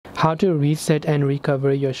how to reset and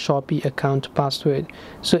recover your Shopee account password.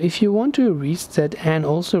 So if you want to reset and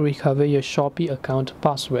also recover your Shopee account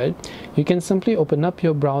password, you can simply open up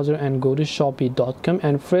your browser and go to shopee.com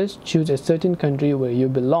and first choose a certain country where you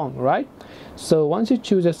belong, right? So once you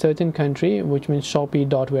choose a certain country, which means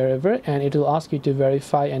Shopee.wherever, and it will ask you to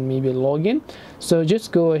verify and maybe log in. So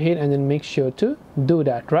just go ahead and then make sure to do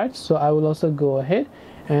that, right? So I will also go ahead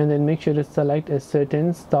and then make sure to select a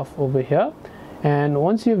certain stuff over here. And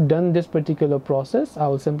once you've done this particular process, I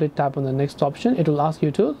will simply tap on the next option. It will ask you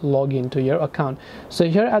to log into your account. So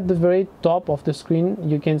here at the very top of the screen,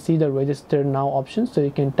 you can see the register now option. So you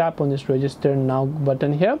can tap on this register now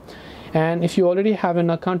button here. And if you already have an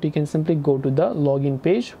account, you can simply go to the login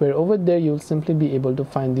page, where over there you'll simply be able to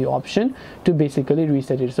find the option to basically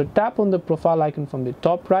reset it. So tap on the profile icon from the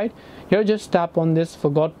top right. Here just tap on this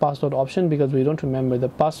forgot password option because we don't remember the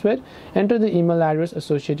password. Enter the email address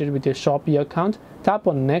associated with your Shopee account. Tap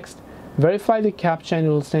on next. Verify the captcha and it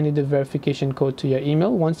will send you the verification code to your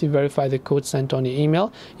email. Once you verify the code sent on your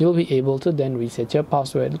email, you'll be able to then reset your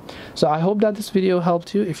password. So I hope that this video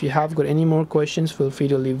helped you. If you have got any more questions, feel free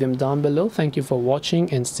to leave them down below. Thank you for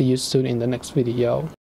watching and see you soon in the next video.